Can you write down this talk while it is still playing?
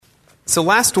So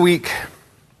last week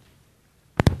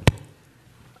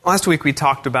we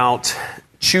talked about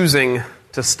choosing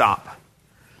to stop.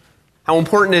 How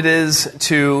important it is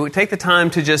to take the time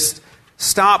to just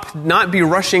stop, not be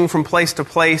rushing from place to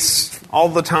place all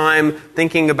the time,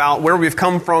 thinking about where we've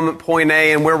come from at point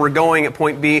A and where we're going at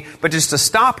point B, but just to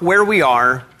stop where we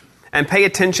are and pay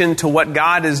attention to what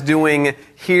God is doing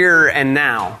here and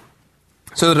now,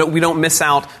 so that we don't miss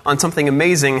out on something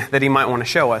amazing that He might want to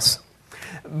show us.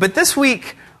 But this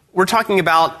week, we're talking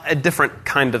about a different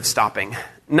kind of stopping.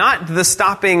 Not the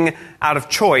stopping out of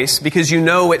choice, because you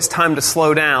know it's time to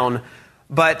slow down,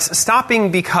 but stopping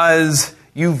because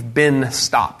you've been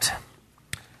stopped.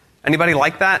 Anybody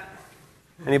like that?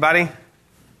 Anybody?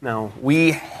 No,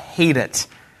 we hate it.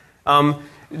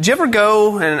 Did you ever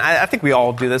go, and I think we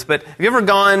all do this, but have you ever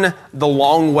gone the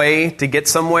long way to get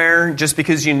somewhere just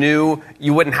because you knew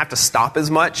you wouldn't have to stop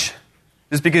as much?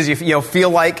 Just because you feel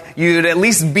like you'd at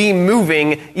least be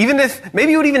moving, even if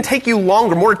maybe it would even take you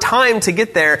longer, more time to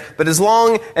get there, but as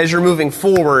long as you're moving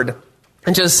forward,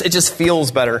 it just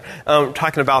feels better.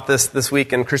 Talking about this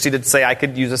week, and Christy did say I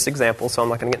could use this example, so I'm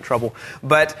not going to get in trouble.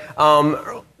 But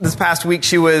this past week,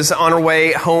 she was on her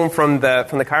way home from the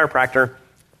chiropractor,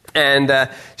 and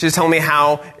she was telling me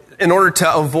how, in order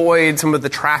to avoid some of the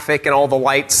traffic and all the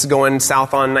lights going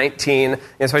south on 19,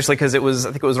 especially because I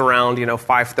think it was around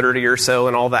 5:30 or so,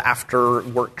 and all the after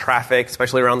work traffic,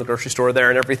 especially around the grocery store there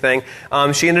and everything,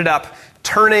 she ended up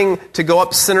turning to go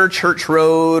up Center Church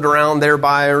Road around there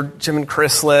by where Jim and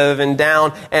Chris live, and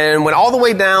down, and went all the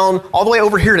way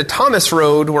over here to Thomas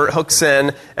Road where it hooks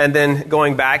in, and then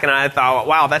going back. And I thought,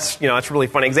 wow, that's a really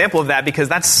funny example of that, because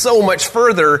that's so much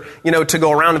further to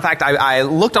go around. In fact, I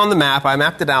looked on the map, I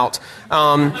mapped it out,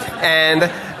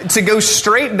 and to go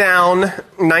straight down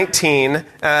 19 from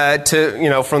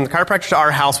the chiropractor to our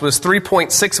house was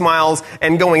 3.6 miles,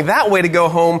 and going that way to go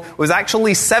home was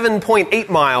actually 7.8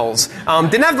 miles.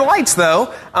 Didn't have the lights,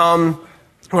 though.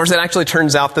 Of course, it actually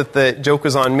turns out that the joke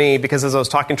was on me, because as I was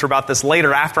talking to her about this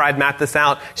later, after I'd mapped this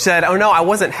out, she said, "Oh, no, I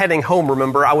wasn't heading home,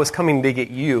 remember? I was coming to get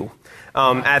you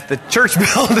at the church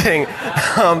building,"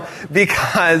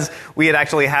 because we had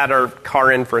actually had our car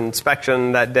in for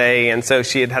inspection that day, and so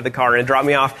she had the car in, dropped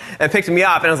me off, and picked me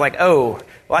up, and I was like, oh,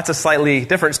 well, that's a slightly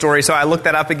different story. So I looked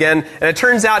that up again, and it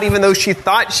turns out even though she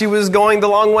thought she was going the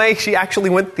long way, she actually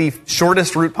went the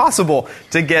shortest route possible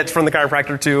to get from the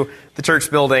chiropractor to the church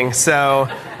building. So,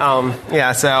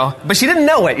 but she didn't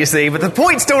know it, you see. But the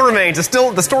point still remains.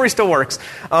 The story still works,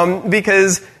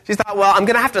 because she thought, well, I'm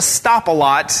going to have to stop a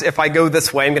lot if I go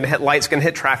this way. I'm going to hit lights, going to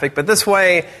hit traffic. But this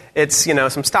way, it's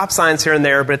some stop signs here and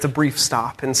there, but it's a brief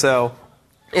stop, and so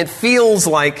it feels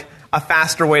like a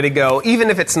faster way to go, even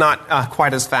if it's not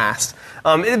quite as fast.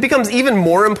 It becomes even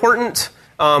more important,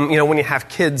 when you have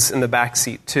kids in the back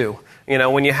seat too.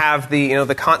 When you have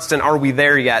the constant, "Are we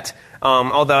there yet?"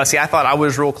 Although, see, I thought I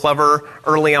was real clever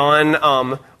early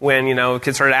on when,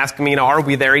 kids started asking me, "Are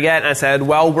we there yet?" And I said,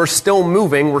 well, we're still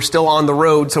moving. We're still on the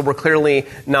road, so we're clearly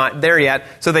not there yet.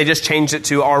 So they just changed it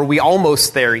to, "Are we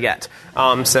almost there yet?"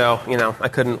 I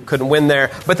couldn't win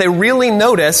there. But they really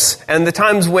notice, and the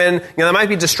times when, they might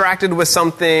be distracted with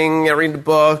something, reading a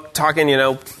book,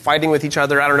 talking, fighting with each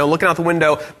other, I don't know, looking out the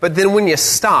window. But then when you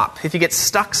stop, if you get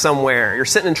stuck somewhere, you're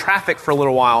sitting in traffic for a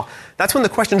little while, that's when the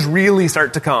questions really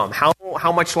start to come.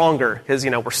 How much longer? Because,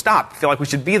 we're stopped. I feel like we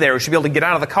should be there. We should be able to get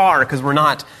out of the car because we're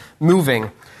not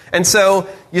moving. And so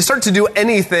you start to do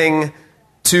anything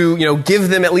to, give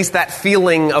them at least that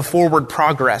feeling of forward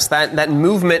progress, that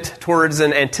movement towards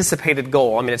an anticipated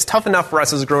goal. I mean, it's tough enough for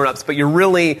us as grown-ups, but you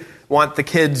really want the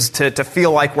kids to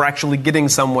feel like we're actually getting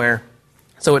somewhere,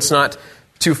 so it's not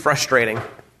too frustrating.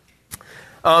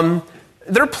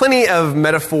 There are plenty of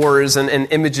metaphors and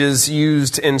images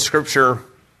used in Scripture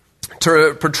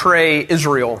to portray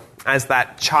Israel as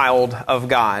that child of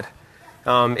God.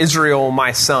 Israel,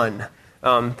 my son.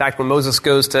 In fact, when Moses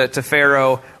goes to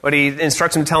Pharaoh, what he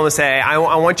instructs him to tell him to say, I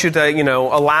want you to,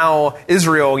 allow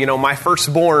Israel, my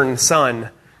firstborn son,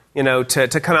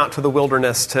 to come out to the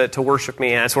wilderness to worship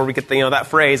me. And that's where we get that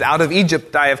phrase, "Out of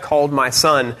Egypt I have called my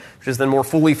son," which is then more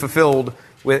fully fulfilled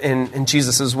in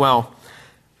Jesus as well.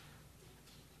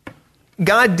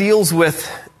 God deals with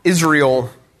Israel,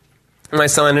 my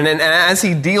son, and as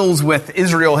he deals with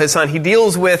Israel, his son, he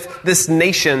deals with this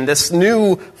nation, this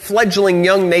new fledgling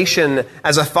young nation,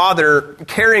 as a father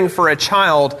caring for a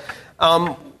child.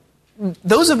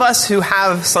 Those of us who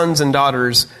have sons and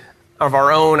daughters of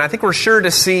our own, I think we're sure to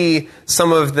see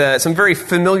some very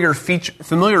familiar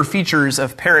features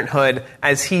of parenthood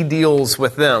as he deals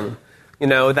with them.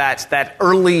 that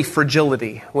early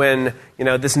fragility when,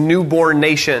 this newborn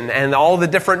nation and all the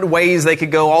different ways they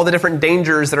could go, all the different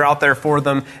dangers that are out there for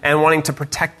them, and wanting to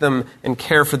protect them and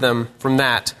care for them from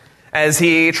that. As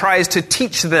he tries to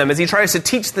teach them, as he tries to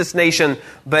teach this nation,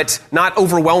 but not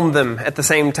overwhelm them at the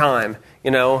same time.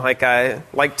 Like I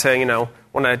like to,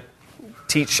 want to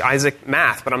teach Isaac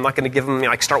math, but I'm not going to give him,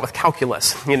 start with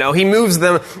calculus. He moves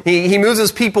them, he moves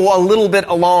his people a little bit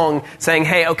along, saying,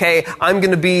 hey, okay, I'm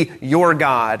going to be your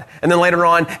God. And then later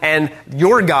on, and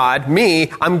your God,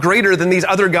 me, I'm greater than these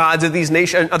other gods of these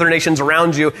other nations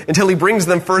around you, until he brings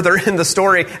them further in the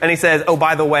story, and he says, oh,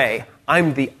 by the way,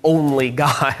 I'm the only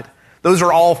God. Those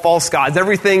are all false gods.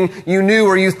 Everything you knew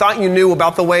or you thought you knew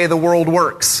about the way the world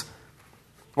works.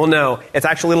 Well, no, it's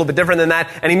actually a little bit different than that.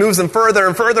 And he moves them further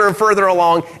and further and further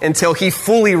along until he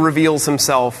fully reveals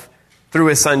himself through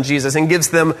his son Jesus and gives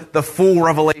them the full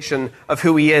revelation of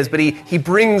who he is. But he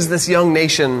brings this young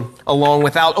nation along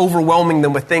without overwhelming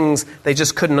them with things they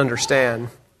just couldn't understand.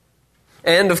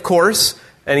 And of course,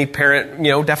 any parent,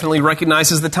 definitely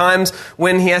recognizes the times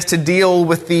when he has to deal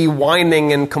with the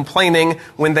whining and complaining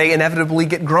when they inevitably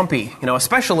get grumpy,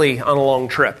 especially on a long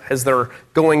trip as they're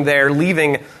going there,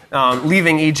 leaving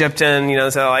Egypt,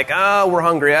 and, so like, oh, we're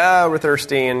hungry, oh, we're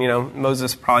thirsty, and,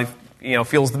 Moses probably,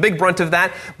 feels the big brunt of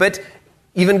that. But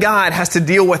even God has to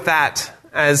deal with that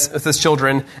with his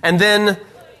children. And then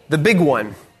the big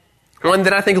one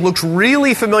that I think looks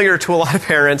really familiar to a lot of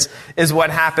parents, is what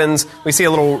happens. We see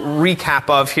a little recap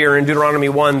of here in Deuteronomy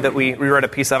 1 that we read a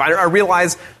piece of. I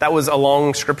realize that was a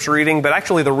long scripture reading, but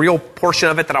actually the real portion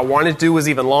of it that I wanted to do was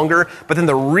even longer. But then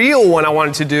the real one I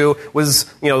wanted to do was,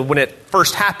 when it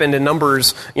first happened in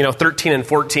Numbers, 13 and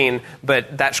 14.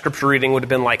 But that scripture reading would have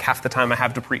been like half the time I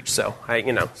have to preach. So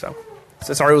sorry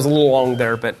it was a little long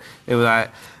there, but it was...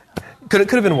 Could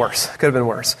have been worse. Could have been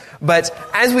worse. But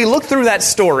as we look through that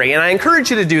story, and I encourage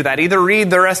you to do that, either read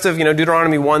the rest of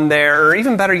Deuteronomy 1 there, or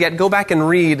even better yet, go back and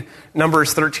read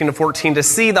Numbers 13 to 14 to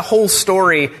see the whole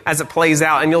story as it plays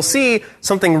out, and you'll see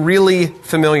something really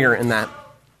familiar in that.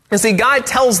 And see, God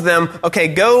tells them, okay,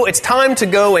 go, it's time to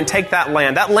go and take that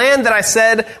land that I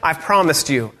said I've promised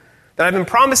you, that I've been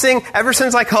promising ever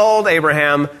since I called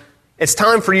Abraham. It's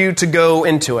time for you to go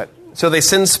into it. So they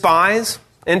send spies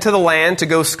into the land to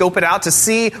go scope it out, to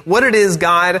see what it is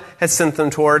God has sent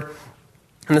them toward.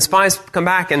 And the spies come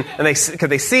back and they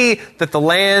see that the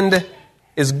land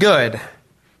is good,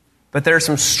 but there are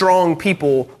some strong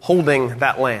people holding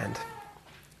that land.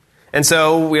 And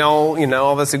so we all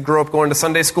of us who grew up going to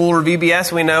Sunday school or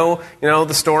VBS, we know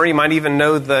the story. You might even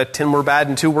know the 10 were bad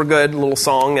and 2 were good little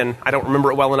song, and I don't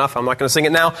remember it well enough. I'm not going to sing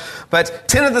it now. But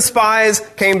 10 of the spies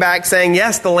came back saying,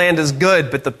 yes, the land is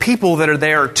good, but the people that are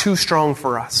there are too strong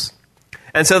for us.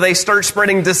 And so they start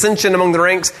spreading dissension among the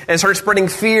ranks and start spreading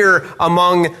fear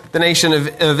among the nation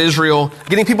of Israel,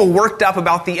 getting people worked up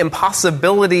about the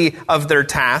impossibility of their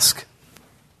task.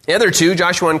 The other two,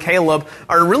 Joshua and Caleb,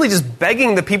 are really just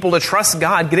begging the people to trust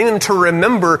God, getting them to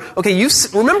remember, okay, you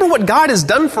remember what God has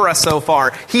done for us so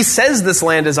far. He says this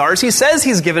land is ours. He says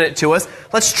He's given it to us.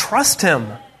 Let's trust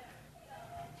Him.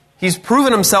 He's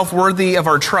proven Himself worthy of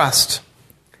our trust.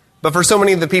 But for so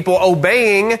many of the people,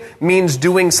 obeying means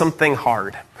doing something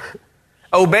hard.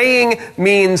 Obeying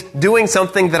means doing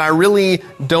something that I really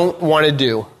don't want to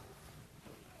do.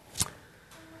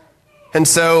 And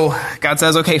so God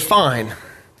says, okay, fine.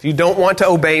 If you don't want to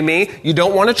obey me, you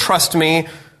don't want to trust me,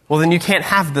 well, then you can't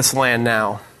have this land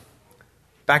now.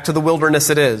 Back to the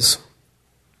wilderness it is.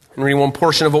 And reading one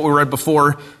portion of what we read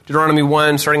before, Deuteronomy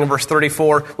 1, starting in verse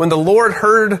 34. When the Lord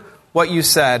heard what you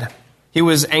said, He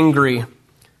was angry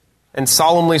and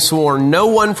solemnly swore, no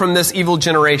one from this evil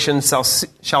generation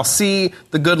shall see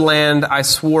the good land I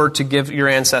swore to give your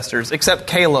ancestors, except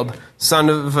Caleb, son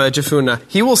of Jephunneh.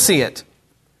 He will see it.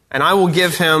 And I will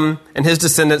give him and his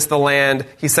descendants the land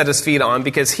he set his feet on,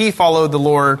 because he followed the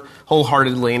Lord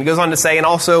wholeheartedly. And he goes on to say, and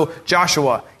also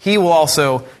Joshua, he will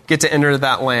also get to enter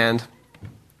that land.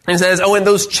 And he says, and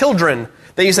those children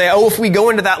that you say, if we go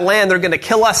into that land, they're going to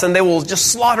kill us and they will just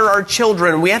slaughter our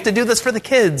children. We have to do this for the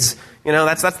kids.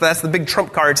 That's the big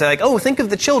trump card. Say think of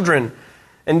the children.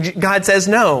 And God says,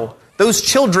 no, those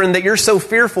children that you're so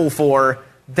fearful for,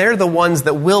 they're the ones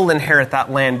that will inherit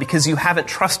that land because you haven't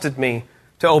trusted me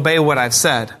to obey what I've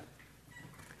said.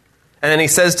 And then he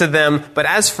says to them, but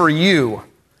as for you,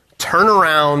 turn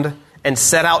around and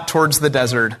set out towards the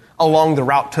desert along the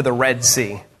route to the Red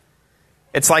Sea.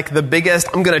 It's like the biggest,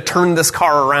 I'm going to turn this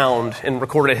car around in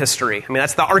recorded history.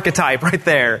 That's the archetype right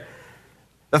there.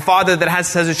 The father that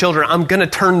says to children, I'm going to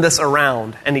turn this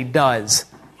around. And he does.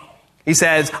 He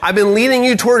says, I've been leading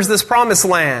you towards this promised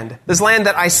land, this land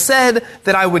that I said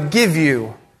that I would give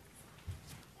you.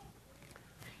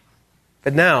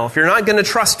 But now, if you're not going to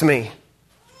trust me,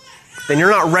 then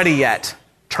you're not ready yet.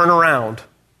 Turn around.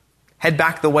 Head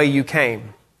back the way you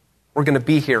came. We're going to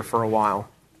be here for a while.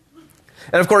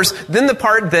 And of course, then the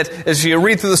part that, as you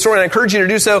read through the story, and I encourage you to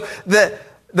do so,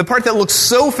 the part that looks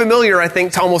so familiar, I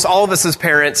think, to almost all of us as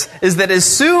parents, is that as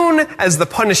soon as the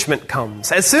punishment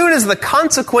comes, as soon as the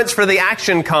consequence for the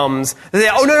action comes, they say,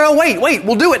 oh, no, wait,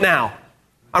 we'll do it now.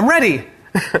 I'm ready.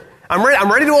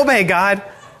 I'm ready to obey, God.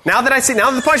 Now that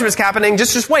the punishment's happening,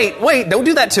 just wait, don't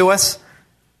do that to us.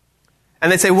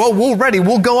 And they say, well, we're ready.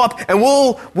 We'll go up and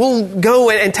we'll go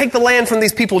and take the land from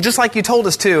these people just like you told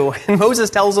us to. And Moses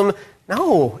tells them,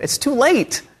 no, it's too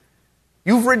late.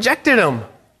 You've rejected them.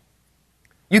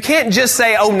 You can't just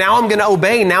say, oh, now I'm going to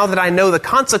obey now that I know the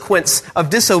consequence of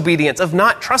disobedience, of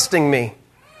not trusting me.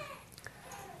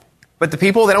 But the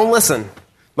people, they don't listen.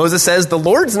 Moses says, the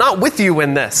Lord's not with you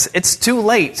in this. It's too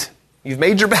late. You've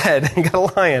made your bed and got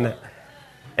to lie in it.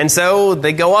 And so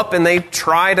they go up and they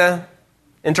try to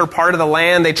enter part of the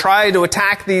land. They try to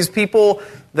attack these people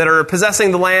that are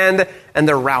possessing the land, and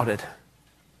they're routed.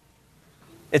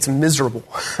 It's miserable.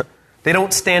 They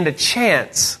don't stand a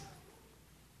chance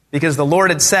because the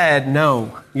Lord had said,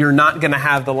 no, you're not going to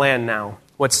have the land now.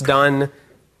 What's done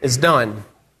is done.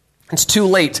 It's too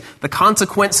late. The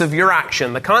consequence of your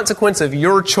action, the consequence of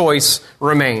your choice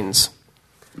remains.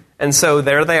 And so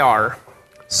there they are,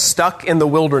 stuck in the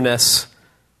wilderness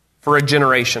for a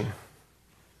generation.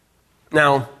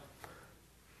 Now,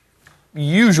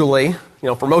 usually,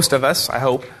 for most of us, I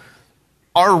hope,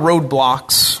 our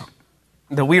roadblocks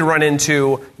that we run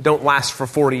into don't last for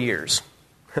 40 years.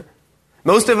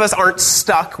 Most of us aren't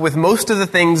stuck with most of the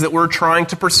things that we're trying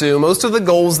to pursue, most of the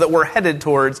goals that we're headed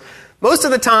towards. Most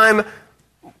of the time,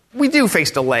 we do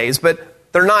face delays, but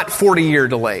they're not 40-year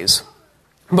delays.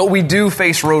 But we do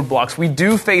face roadblocks. We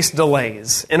do face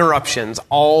delays, interruptions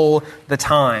all the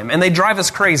time. And they drive us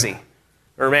crazy.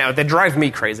 Or they drive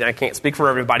me crazy. I can't speak for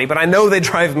everybody, but I know they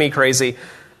drive me crazy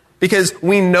because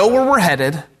we know where we're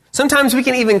headed. Sometimes we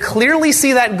can even clearly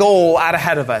see that goal out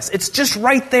ahead of us. It's just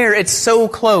right there. It's so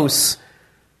close.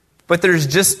 But there's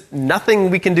just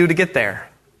nothing we can do to get there.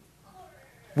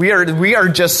 We are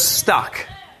just stuck,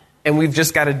 and we've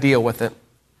just got to deal with it.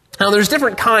 Now, there's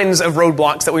different kinds of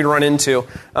roadblocks that we run into.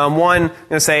 One, I'm going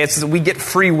to say, it's we get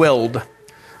free-willed,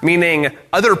 meaning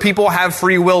other people have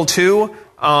free will too,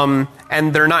 and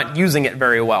they're not using it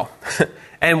very well.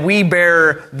 And we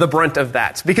bear the brunt of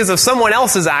that. Because of someone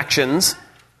else's actions,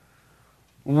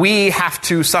 we have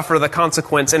to suffer the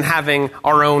consequence in having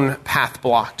our own path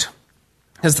blocked.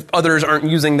 Because others aren't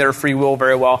using their free will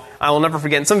very well. I will never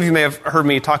forget, and some of you may have heard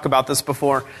me talk about this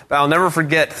before, but I'll never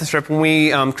forget this trip when we,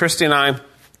 Christy and I,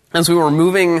 as we were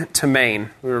moving to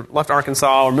Maine. We left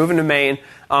Arkansas, we're moving to Maine.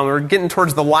 We were getting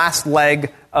towards the last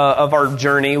leg of our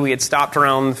journey. We had stopped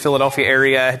around the Philadelphia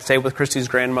area, had stayed with Christy's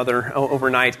grandmother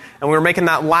overnight, and we were making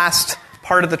that last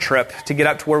part of the trip to get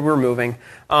up to where we were moving.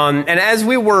 And as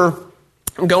we were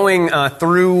going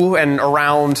through and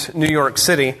around New York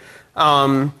City,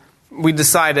 we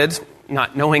decided,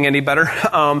 not knowing any better,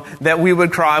 that we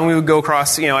would go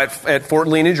across, at Fort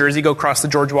Lee, New Jersey, go across the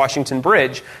George Washington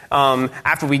Bridge.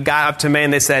 After we got up to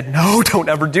Maine, they said, no, don't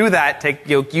ever do that.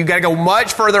 You got to go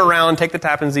much further around, take the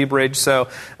Tappan Zee Bridge. So,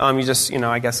 I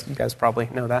guess you guys probably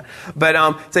know that.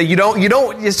 But, so you don't,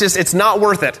 it's not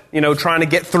worth it, trying to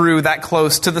get through that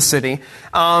close to the city.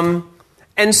 And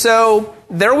so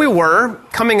there we were,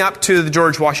 coming up to the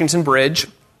George Washington Bridge.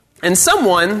 And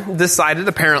someone decided,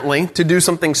 apparently, to do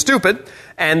something stupid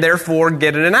and therefore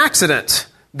get in an accident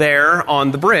there on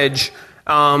the bridge.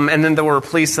 And then there were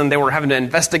police and they were having to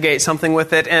investigate something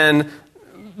with it. And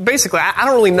basically, I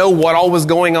don't really know what all was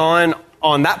going on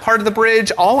that part of the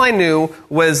bridge. All I knew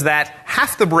was that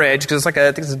half the bridge, because I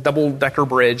think it's a double-decker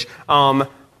bridge, one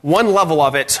level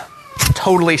of it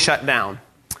totally shut down.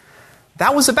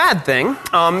 That was a bad thing.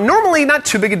 Normally, not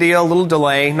too big a deal, a little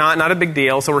delay, not a big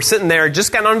deal. So we're sitting there,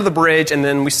 just got onto the bridge, and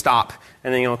then we stop.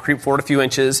 And then, creep forward a few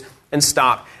inches and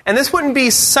stop. And this wouldn't be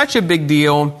such a big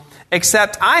deal,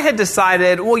 except I had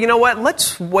decided, well, you know what?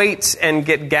 Let's wait and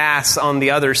get gas on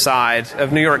the other side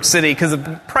of New York City, because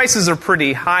the prices are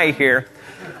pretty high here.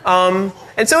 And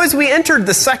so as we entered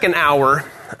the second hour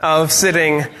of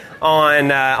sitting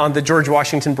on the George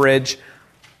Washington Bridge,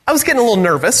 I was getting a little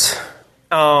nervous.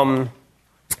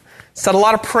 Said a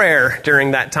lot of prayer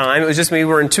during that time. It was just me.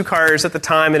 We were in two cars at the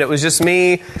time, and it was just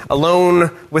me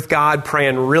alone with God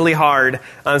praying really hard.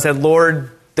 I said,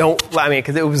 Lord,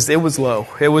 because it was low.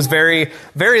 It was very,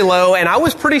 very low, and I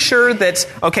was pretty sure that,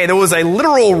 okay, there was a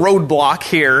literal roadblock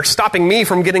here stopping me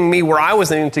from getting me where I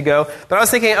was needing to go, but I was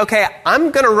thinking, okay,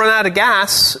 I'm going to run out of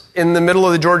gas in the middle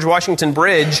of the George Washington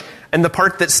Bridge and the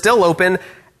part that's still open,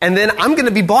 and then I'm going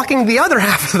to be blocking the other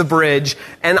half of the bridge,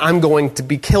 and I'm going to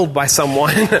be killed by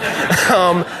someone.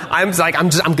 I'm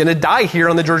going to die here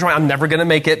on the George Washington. I'm never going to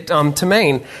make it to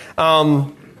Maine.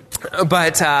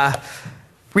 But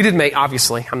we did make,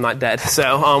 obviously, I'm not dead.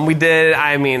 So we did,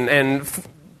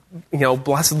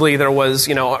 blessedly there was,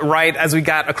 right as we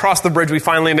got across the bridge, we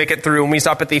finally make it through, and we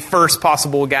stop at the first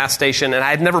possible gas station, and I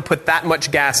had never put that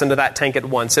much gas into that tank at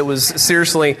once. It was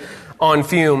seriously on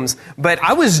fumes. But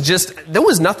there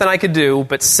was nothing I could do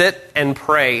but sit and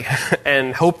pray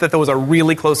and hope that there was a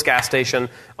really close gas station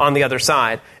on the other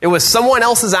side. It was someone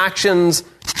else's actions.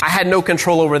 I had no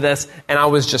control over this, and I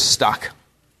was just stuck.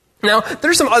 Now,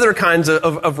 there's some other kinds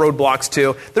of roadblocks,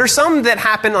 too. There's some that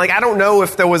happen, I don't know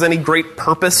if there was any great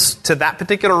purpose to that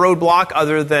particular roadblock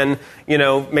other than,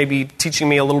 maybe teaching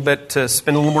me a little bit to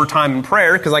spend a little more time in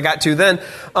prayer, because I got to then.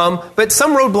 But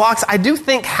some roadblocks I do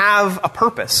think have a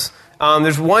purpose.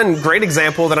 There's one great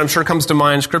example that I'm sure comes to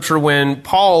mind in Scripture when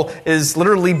Paul is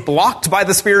literally blocked by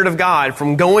the Spirit of God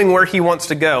from going where he wants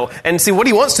to go. And see, what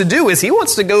he wants to do is he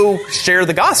wants to go share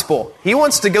the gospel. He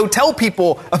wants to go tell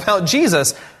people about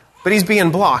Jesus. But he's being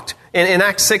blocked. In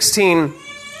Acts 16,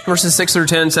 verses 6 through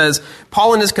 10 says,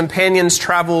 Paul and his companions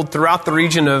traveled throughout the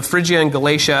region of Phrygia and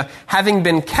Galatia, having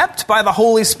been kept by the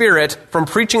Holy Spirit from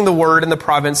preaching the word in the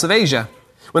province of Asia.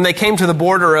 When they came to the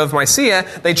border of Mysia,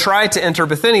 they tried to enter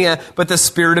Bithynia, but the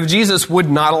Spirit of Jesus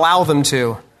would not allow them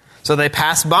to. So they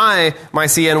passed by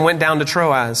Mysia and went down to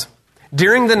Troas.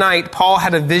 During the night, Paul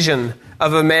had a vision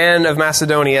of a man of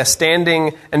Macedonia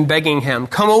standing and begging him,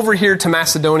 "Come over here to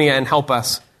Macedonia and help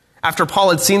us." After Paul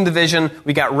had seen the vision,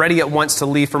 we got ready at once to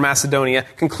leave for Macedonia,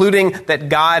 concluding that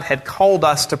God had called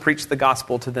us to preach the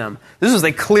gospel to them. This was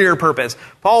a clear purpose.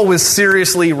 Paul was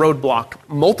seriously roadblocked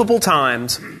multiple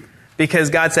times because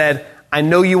God said, "I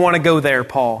know you want to go there,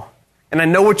 Paul, and I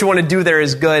know what you want to do there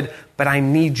is good, but I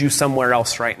need you somewhere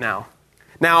else right now."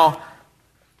 Now,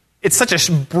 it's such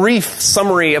a brief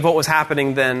summary of what was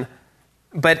happening then,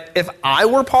 but if I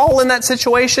were Paul in that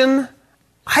situation,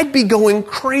 I'd be going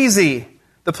crazy.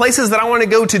 The places that I want to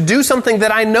go to do something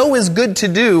that I know is good to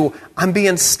do, I'm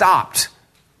being stopped.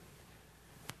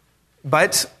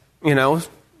 But,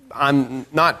 I'm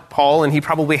not Paul, and he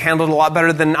probably handled it a lot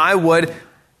better than I would.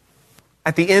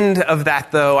 At the end of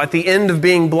that, though, at the end of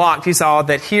being blocked, he saw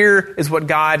that here is what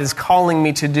God is calling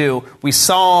me to do. We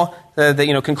saw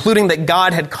concluding that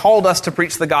God had called us to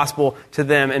preach the gospel to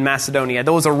them in Macedonia.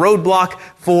 There was a roadblock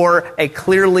for a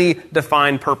clearly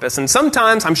defined purpose. And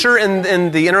sometimes, I'm sure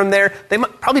in the interim there, they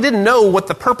probably didn't know what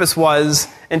the purpose was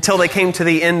until they came to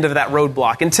the end of that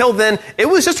roadblock. Until then, it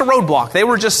was just a roadblock. They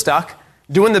were just stuck,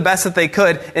 doing the best that they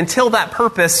could, until that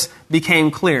purpose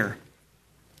became clear.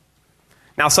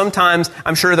 Now, sometimes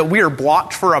I'm sure that we are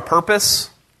blocked for a purpose,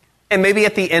 and maybe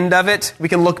at the end of it, we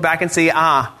can look back and see,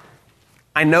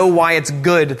 I know why it's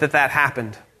good that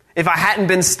happened. If I hadn't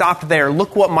been stopped there,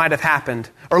 look what might have happened.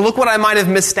 Or look what I might have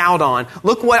missed out on.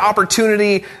 Look what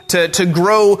opportunity to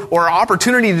grow or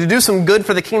opportunity to do some good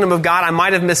for the kingdom of God I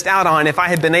might have missed out on if I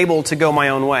had been able to go my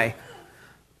own way.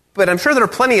 But I'm sure there are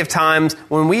plenty of times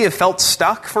when we have felt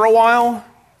stuck for a while,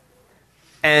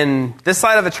 and this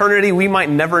side of eternity, we might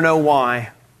never know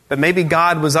why. But maybe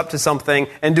God was up to something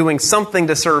and doing something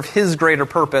to serve His greater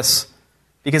purpose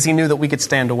because He knew that we could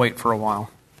stand to wait for a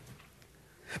while.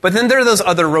 But then there are those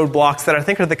other roadblocks that I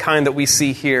think are the kind that we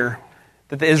see here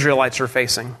that the Israelites are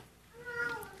facing.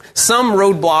 Some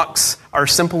roadblocks are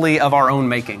simply of our own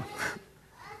making.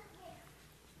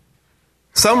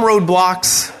 Some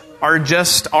roadblocks are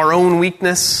just our own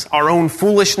weakness, our own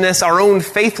foolishness, our own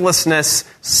faithlessness,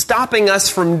 stopping us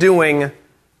from doing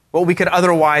what we could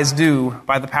otherwise do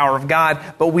by the power of God,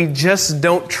 but we just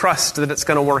don't trust that it's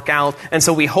going to work out, and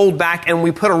so we hold back and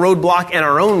we put a roadblock in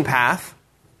our own path.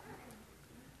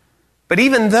 But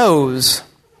even those,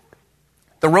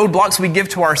 the roadblocks we give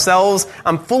to ourselves,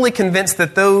 I'm fully convinced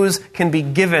that those can be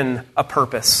given a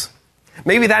purpose.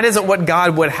 Maybe that isn't what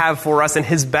God would have for us in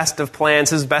His best of plans,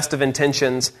 His best of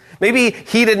intentions. Maybe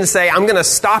He didn't say, I'm going to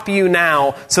stop you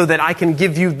now so that I can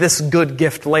give you this good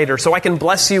gift later, so I can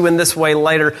bless you in this way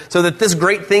later, so that this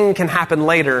great thing can happen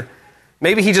later.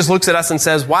 Maybe He just looks at us and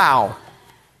says, wow,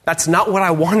 that's not what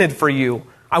I wanted for you.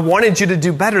 I wanted you to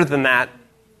do better than that.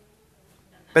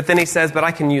 But then He says, but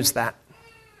I can use that.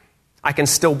 I can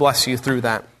still bless you through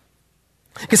that.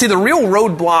 You see, the real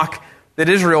roadblock that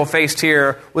Israel faced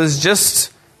here was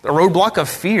just a roadblock of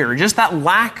fear, just that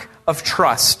lack of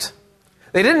trust.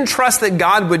 They didn't trust that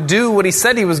God would do what he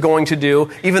said he was going to do,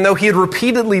 even though he had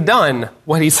repeatedly done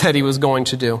what he said he was going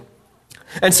to do.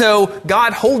 And so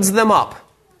God holds them up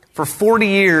for 40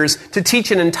 years to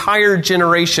teach an entire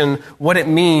generation what it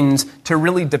means to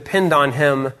really depend on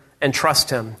him and trust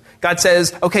him. God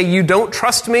says, okay, you don't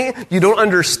trust me, you don't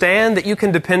understand that you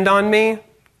can depend on me,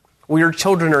 well, your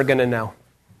children are going to know.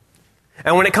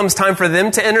 And when it comes time for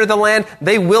them to enter the land,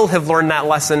 they will have learned that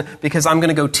lesson because I'm going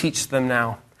to go teach them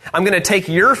now. I'm going to take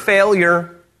your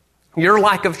failure, your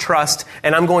lack of trust,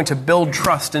 and I'm going to build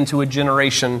trust into a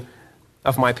generation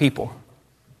of my people.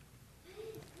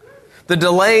 The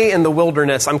delay in the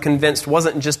wilderness, I'm convinced,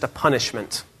 wasn't just a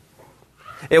punishment.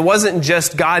 It wasn't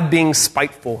just God being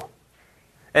spiteful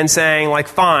and saying, like,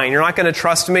 fine, you're not going to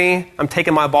trust me, I'm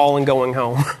taking my ball and going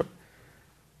home.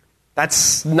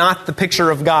 That's not the picture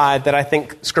of God that I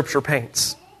think Scripture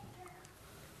paints.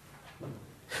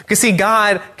 Because see,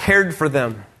 God cared for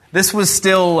them. This was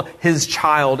still his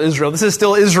child, Israel. This is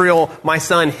still Israel, my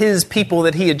son, his people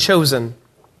that he had chosen.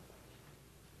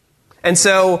 And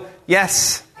so,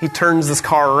 yes, he turns this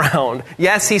car around.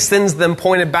 Yes, he sends them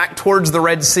pointed back towards the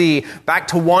Red Sea, back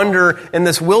to wander in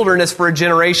this wilderness for a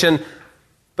generation.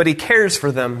 But he cares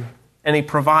for them, and he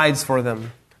provides for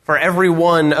them for every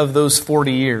one of those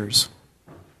 40 years.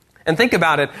 And think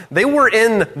about it. They were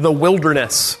in the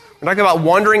wilderness. We're talking about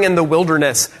wandering in the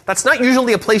wilderness. That's not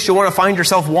usually a place you want to find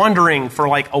yourself wandering for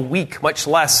like a week, much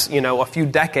less, a few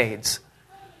decades.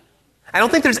 I don't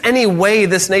think there's any way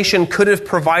this nation could have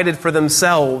provided for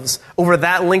themselves over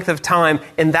that length of time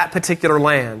in that particular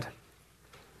land.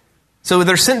 So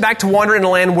they're sent back to wander in a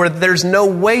land where there's no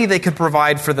way they could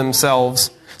provide for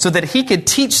themselves, so that he could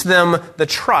teach them the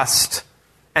trust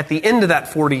at the end of that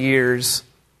 40 years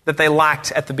that they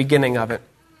lacked at the beginning of it.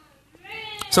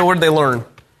 So what did they learn?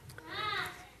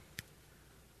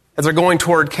 As they're going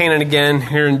toward Canaan again,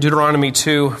 here in Deuteronomy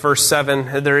 2, verse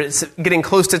 7, they're getting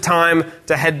close to time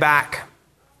to head back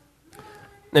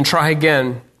and try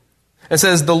again. It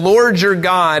says, the Lord your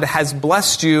God has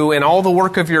blessed you in all the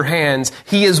work of your hands.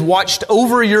 He has watched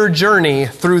over your journey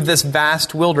through this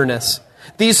vast wilderness.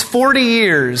 These 40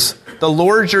 years, the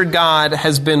Lord your God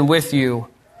has been with you,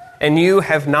 and you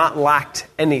have not lacked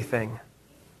anything.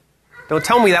 Don't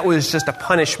tell me that was just a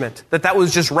punishment, that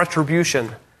was just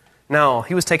retribution. No,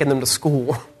 he was taking them to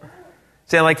school.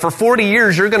 Saying, like, for 40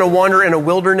 years, you're going to wander in a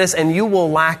wilderness, and you will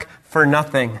lack for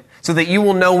nothing, so that you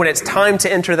will know when it's time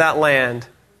to enter that land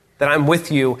that I'm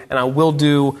with you, and I will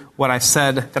do what I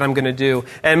said that I'm going to do.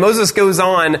 And Moses goes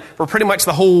on for pretty much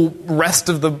the whole rest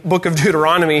of the book of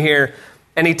Deuteronomy here,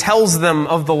 and he tells them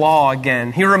of the law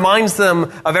again. He reminds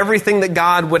them of everything that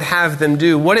God would have them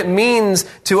do, what it means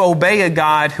to obey a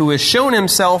God who has shown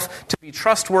himself to be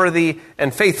trustworthy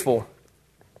and faithful.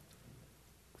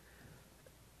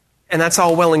 And that's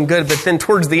all well and good, but then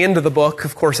towards the end of the book,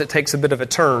 of course, it takes a bit of a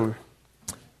turn.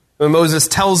 When Moses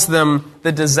tells them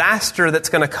the disaster that's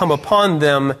going to come upon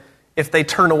them if they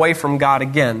turn away from God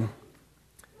again.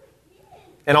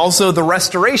 And also the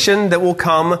restoration that will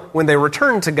come when they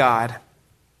return to God.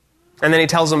 And then he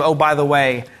tells them, oh, by the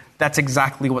way, that's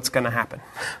exactly what's going to happen.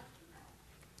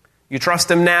 You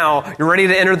trust him now, you're ready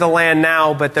to enter the land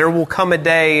now, but there will come a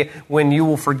day when you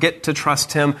will forget to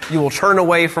trust him, you will turn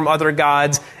away from other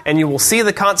gods, and you will see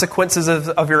the consequences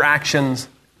of your actions,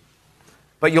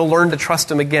 but you'll learn to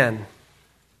trust him again.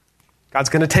 God's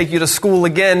going to take you to school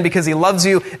again because he loves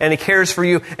you and he cares for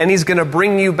you, and he's going to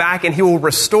bring you back and he will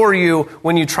restore you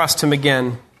when you trust him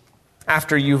again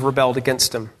after you've rebelled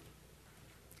against him.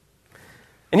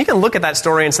 And you can look at that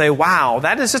story and say, wow,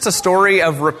 that is just a story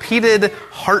of repeated,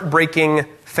 heartbreaking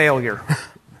failure.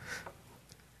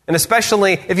 And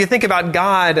especially if you think about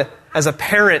God as a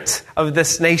parent of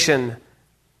this nation,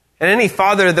 and any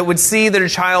father that would see their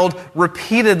child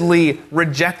repeatedly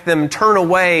reject them, turn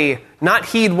away, not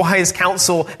heed wise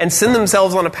counsel, and send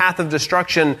themselves on a path of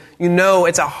destruction, you know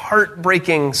it's a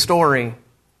heartbreaking story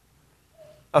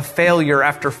of failure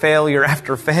after failure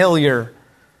after failure.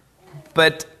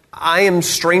 But I am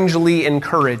strangely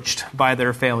encouraged by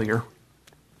their failure.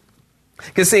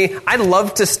 Because see, I'd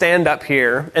love to stand up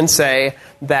here and say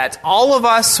that all of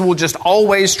us will just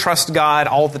always trust God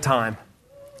all the time.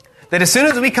 That as soon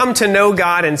as we come to know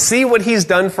God and see what he's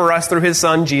done for us through his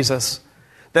son, Jesus,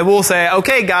 that we'll say,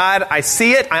 okay, God, I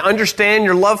see it. I understand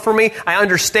your love for me. I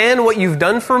understand what you've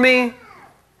done for me.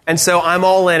 And so I'm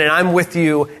all in and I'm with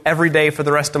you every day for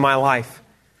the rest of my life.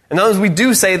 And those we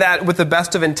do say that with the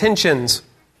best of intentions.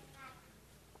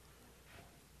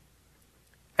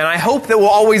 And I hope that we'll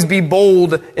always be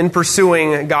bold in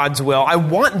pursuing God's will. I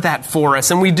want that for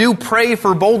us. And we do pray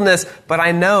for boldness, but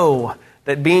I know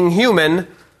that being human,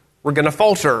 we're going to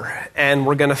falter and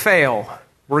we're going to fail.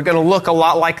 We're going to look a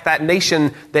lot like that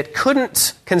nation that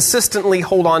couldn't consistently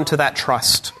hold on to that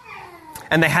trust.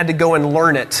 And they had to go and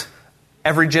learn it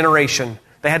every generation.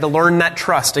 They had to learn that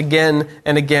trust again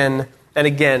and again and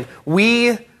again.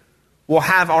 We will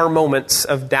have our moments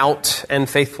of doubt and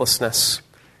faithlessness.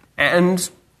 And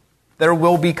there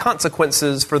will be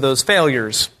consequences for those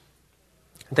failures.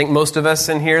 I think most of us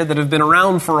in here that have been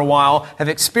around for a while have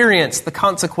experienced the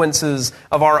consequences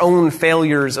of our own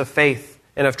failures of faith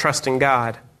and of trusting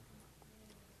God.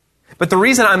 But the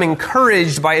reason I'm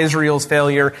encouraged by Israel's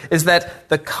failure is that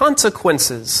the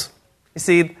consequences, you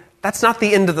see, that's not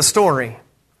the end of the story.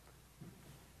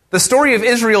 The story of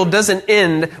Israel doesn't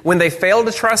end when they fail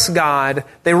to trust God,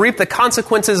 they reap the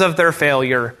consequences of their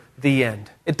failure, the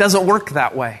end. It doesn't work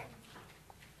that way.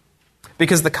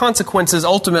 Because the consequences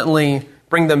ultimately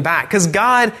bring them back. Because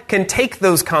God can take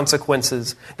those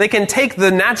consequences. They can take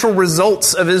the natural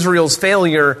results of Israel's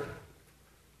failure,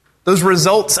 those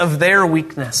results of their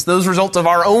weakness, those results of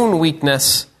our own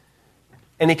weakness,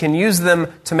 and He can use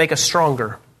them to make us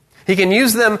stronger. He can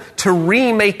use them to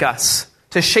remake us,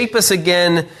 to shape us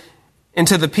again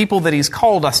into the people that He's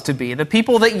called us to be. The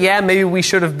people that, maybe we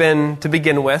should have been to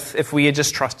begin with if we had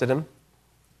just trusted Him.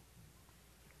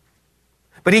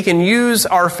 But He can use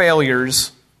our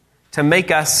failures to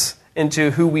make us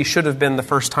into who we should have been the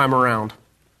first time around.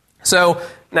 So,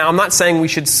 now I'm not saying we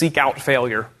should seek out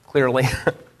failure, clearly.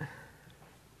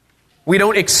 We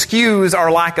don't excuse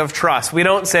our lack of trust. We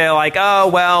don't say like, oh,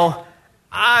 well,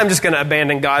 I'm just going to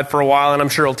abandon God for a while and I'm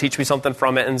sure He'll teach me something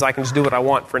from it and I can just do what I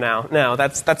want for now. No,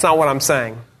 that's not what I'm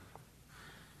saying.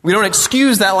 We don't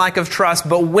excuse that lack of trust,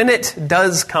 but when it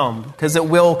does come, because it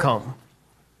will come,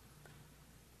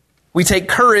 we take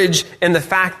courage in the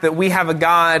fact that we have a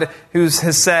God who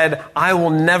has said, I will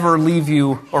never leave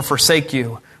you or forsake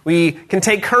you. We can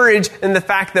take courage in the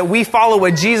fact that we follow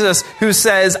a Jesus who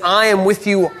says, I am with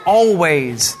you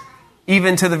always,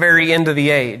 even to the very end of the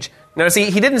age. Notice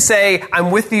He didn't say,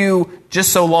 I'm with you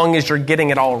just so long as you're getting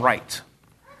it all right.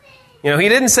 He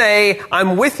didn't say,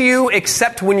 I'm with you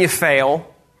except when you fail,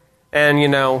 and,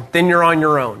 then you're on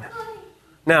your own.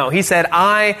 No, He said,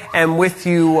 I am with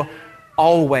you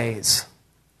always.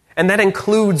 And that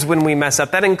includes when we mess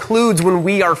up. That includes when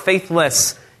we are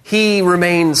faithless. He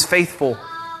remains faithful.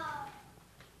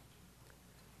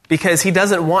 Because He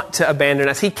doesn't want to abandon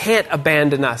us. He can't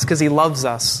abandon us because He loves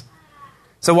us.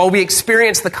 So while we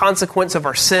experience the consequence of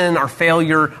our sin, our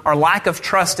failure, our lack of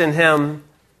trust in Him,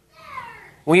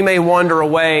 we may wander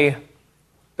away,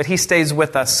 but He stays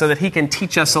with us so that He can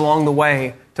teach us along the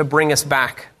way to bring us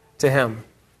back to Him.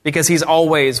 Because He's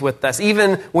always with us,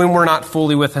 even when we're not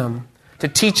fully with Him. To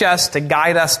teach us, to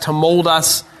guide us, to mold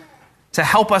us, to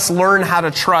help us learn how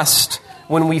to trust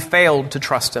when we failed to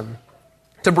trust Him.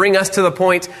 To bring us to the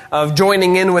point of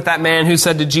joining in with that man who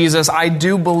said to Jesus, I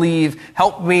do believe,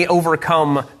 help me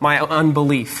overcome my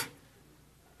unbelief.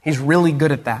 He's really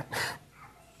good at that.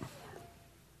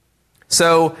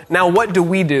 So now what do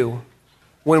we do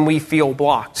when we feel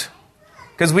blocked?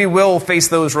 Because we will face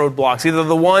those roadblocks, either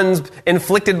the ones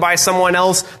inflicted by someone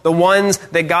else, the ones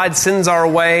that God sends our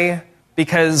way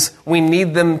because we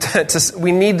need them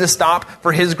we need to stop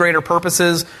for His greater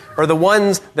purposes, or the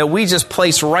ones that we just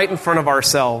place right in front of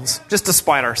ourselves, just to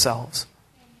spite ourselves.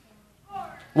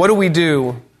 What do we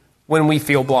do when we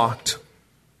feel blocked?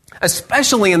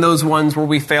 Especially in those ones where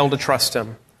we fail to trust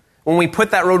Him. When we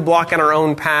put that roadblock in our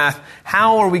own path,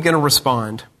 how are we going to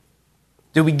respond?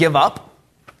 Do we give up?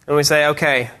 And we say,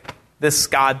 okay, this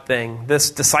God thing,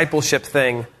 this discipleship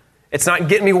thing, it's not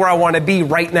getting me where I want to be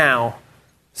right now,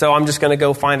 so I'm just going to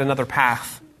go find another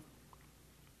path.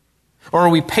 Or are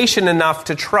we patient enough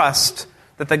to trust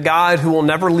that the God who will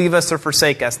never leave us or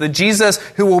forsake us, the Jesus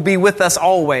who will be with us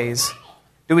always,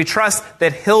 do we trust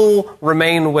that He'll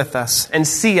remain with us and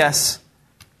see us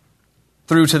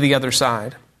through to the other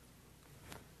side?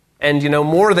 And,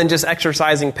 more than just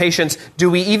exercising patience, do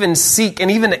we even seek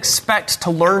and even expect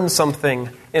to learn something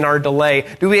in our delay?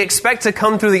 Do we expect to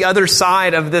come through the other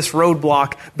side of this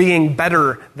roadblock being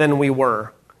better than we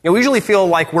were? We usually feel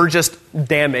like we're just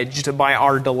damaged by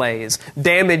our delays,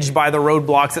 damaged by the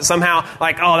roadblocks, that somehow,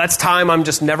 that's time I'm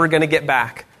just never going to get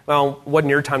back. Well, it wasn't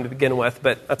your time to begin with,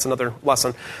 but that's another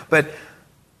lesson. But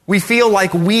we feel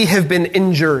like we have been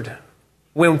injured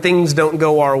when things don't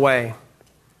go our way.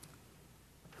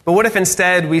 But what if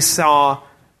instead we saw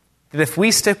that if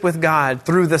we stick with God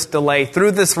through this delay,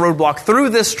 through this roadblock, through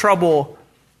this trouble,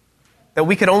 that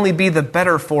we could only be the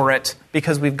better for it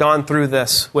because we've gone through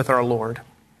this with our Lord?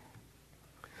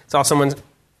 I saw someone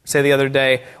say the other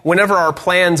day, whenever our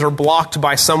plans are blocked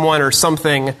by someone or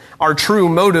something, our true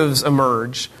motives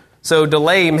emerge. So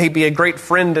delay may be a great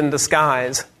friend in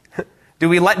disguise. Do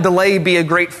we let delay be a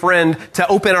great friend to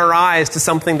open our eyes to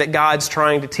something that God's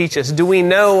trying to teach us? Do we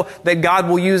know that God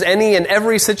will use any and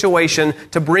every situation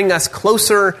to bring us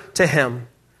closer to Him,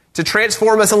 to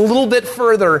transform us a little bit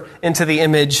further into the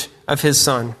image of His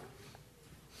Son?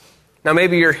 Now,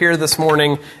 maybe you're here this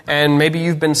morning and maybe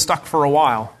you've been stuck for a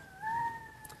while.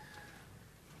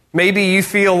 Maybe you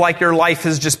feel like your life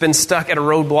has just been stuck at a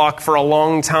roadblock for a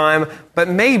long time, but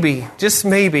maybe, just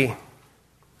maybe,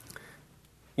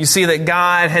 you see that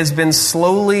God has been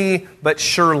slowly but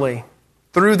surely,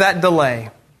 through that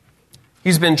delay,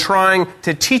 He's been trying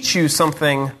to teach you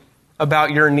something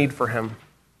about your need for Him.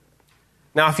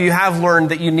 Now, if you have learned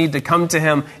that you need to come to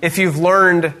Him, if you've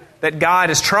learned that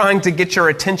God is trying to get your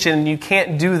attention and you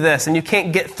can't do this and you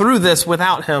can't get through this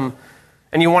without Him,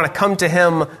 and you want to come to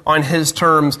Him on His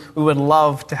terms, we would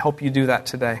love to help you do that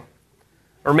today.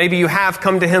 Or maybe you have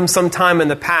come to Him sometime in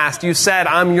the past. You said,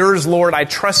 I'm yours, Lord. I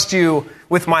trust you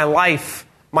with my life,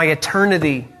 my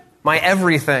eternity, my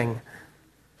everything.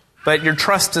 But your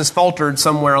trust has faltered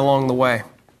somewhere along the way.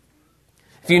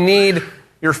 If you need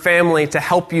your family to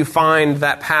help you find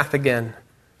that path again,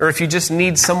 or if you just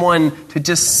need someone to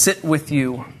just sit with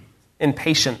you in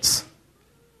patience,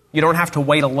 you don't have to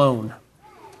wait alone.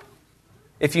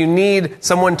 If you need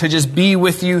someone to just be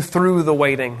with you through the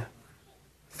waiting,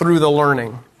 through the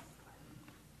learning,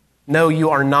 no,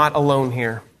 you are not alone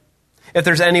here. If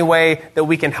there's any way that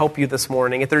we can help you this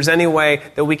morning, if there's any way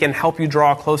that we can help you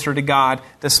draw closer to God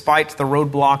despite the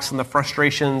roadblocks and the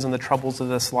frustrations and the troubles of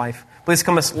this life, please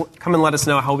come and let us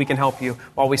know how we can help you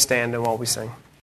while we stand and while we sing.